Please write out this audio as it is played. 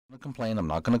complain. I'm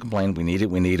not going to complain. We need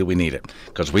it.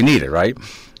 Because we need it, right?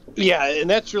 Yeah, and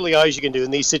that's really all you can do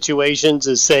in these situations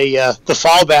is say the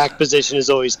fallback position is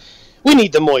always, we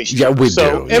need the moisture. Yeah, we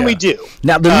do. And we do.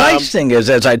 Now, the nice thing is,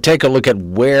 as I take a look at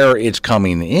where it's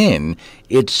coming in,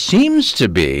 it seems to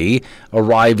be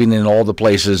arriving in all the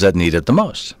places that need it the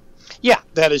most. Yeah,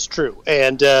 that is true.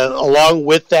 And along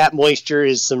with that moisture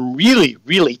is some really,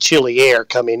 really chilly air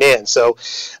coming in. So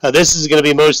this is going to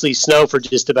be mostly snow for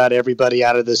just about everybody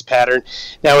out of this pattern.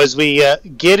 Now, as we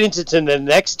get into the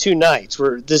next 2 nights,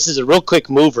 this is a real quick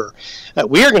mover,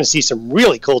 we are going to see some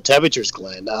really cold temperatures,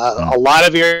 Glenn. A lot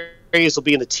of areas will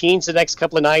be in the teens the next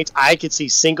couple of nights. I could see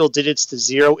single digits to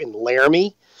 0 in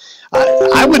Laramie.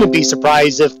 I wouldn't be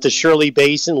surprised if the Shirley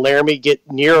Basin, Laramie get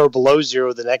near or below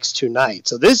 0 the next 2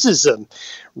 nights. So this is some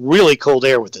really cold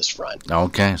air with this front.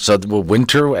 Okay, so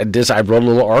winter. I wrote a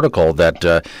little article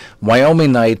that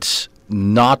Wyoming nights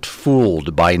not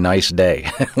fooled by nice day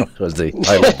was the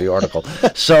title of the article.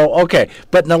 So okay,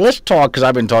 but now let's talk, because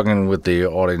I've been talking with the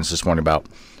audience this morning about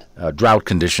drought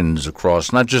conditions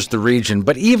across not just the region,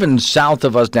 but even south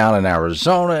of us down in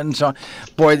Arizona and so on.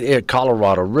 Boy,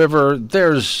 Colorado River,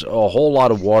 there's a whole lot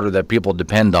of water that people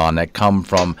depend on that come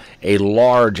from a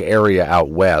large area out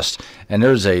west, and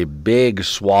there's a big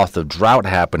swath of drought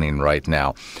happening right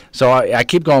now. So I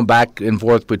keep going back and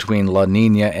forth between La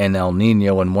Nina and El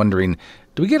Nino and wondering,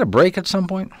 do we get a break at some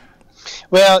point?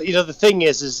 Well, the thing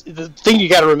is the thing you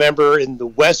got to remember in the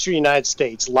western United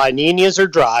States, La Ninas are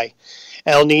dry,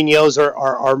 El Ninos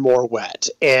are more wet.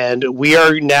 And we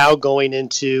are now going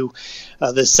into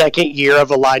the second year of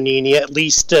a La Nina, at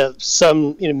least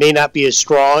some may not be as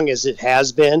strong as it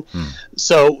has been.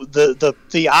 So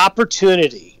the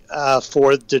opportunity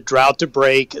for the drought to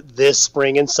break this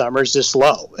spring and summer is just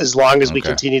low, as long as we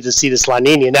continue to see this La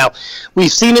Nina. Now,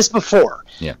 we've seen this before.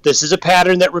 Yeah. This is a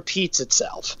pattern that repeats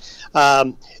itself.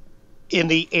 In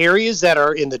the areas that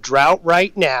are in the drought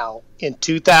right now, in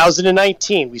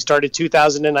 2019, we started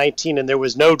 2019 and there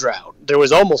was no drought. There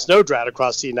was almost no drought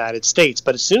across the United States.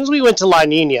 But as soon as we went to La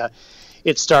Nina,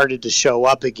 it started to show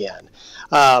up again.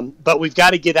 But we've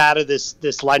got to get out of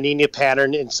this La Nina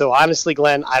pattern. And so honestly,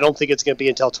 Glenn, I don't think it's going to be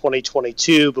until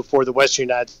 2022 before the western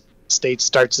United States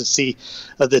starts to see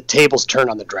the tables turn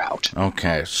on the drought.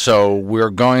 Okay, so we're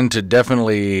going to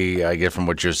definitely, I get from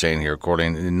what you're saying here,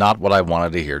 according, not what I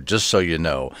wanted to hear, just so you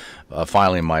know,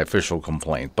 filing my official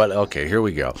complaint. But okay, here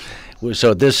we go.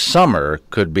 So this summer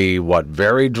could be what,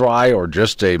 very dry or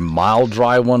just a mild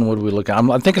dry one? What do we look at? I'm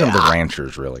thinking of the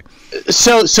ranchers, really.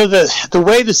 So the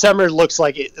way the summer looks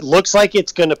like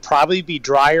it's going to probably be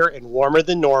drier and warmer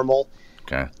than normal.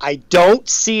 Okay. I don't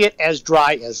see it as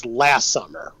dry as last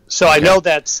summer. So I know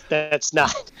that's kind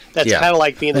of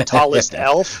like being the tallest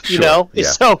elf, you know.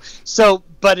 Yeah.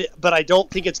 But I don't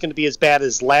think it's going to be as bad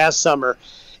as last summer,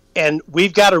 and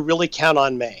we've got to really count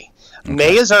on May. Okay.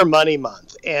 May is our money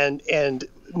month, and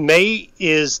May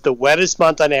is the wettest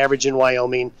month on average in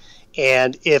Wyoming.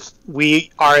 And if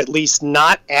we are at least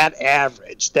not at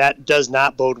average, that does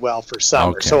not bode well for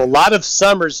summer. Okay. So a lot of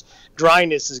summer's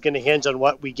dryness is going to hinge on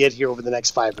what we get here over the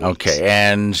next 5 weeks. Okay,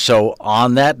 and so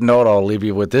on that note, I'll leave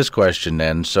you with this question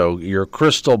then. So your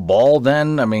crystal ball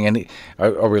then, I mean,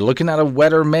 are we looking at a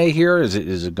wetter May here? Is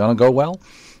it going to go well?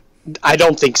 I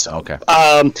don't think so. Okay.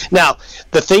 Now,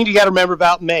 the thing you got to remember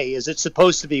about May is it's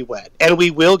supposed to be wet, and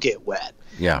we will get wet.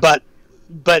 Yeah. But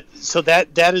so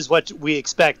that is what we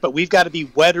expect. But we've got to be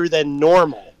wetter than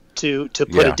normal to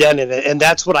put a dent in it, and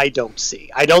that's what I don't see.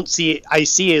 I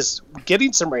see is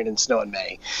getting some rain and snow in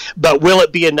May, but will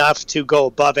it be enough to go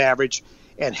above average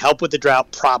and help with the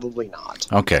drought? Probably not.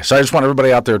 Okay, so I just want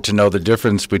everybody out there to know the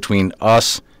difference between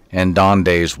us and Don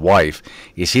Day's wife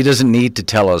is he doesn't need to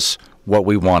tell us what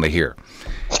we want to hear.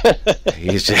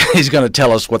 He's going to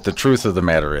tell us what the truth of the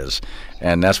matter is,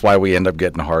 and that's why we end up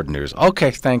getting hard news. Okay,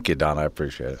 thank you, Don. I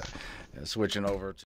appreciate it. Switching over to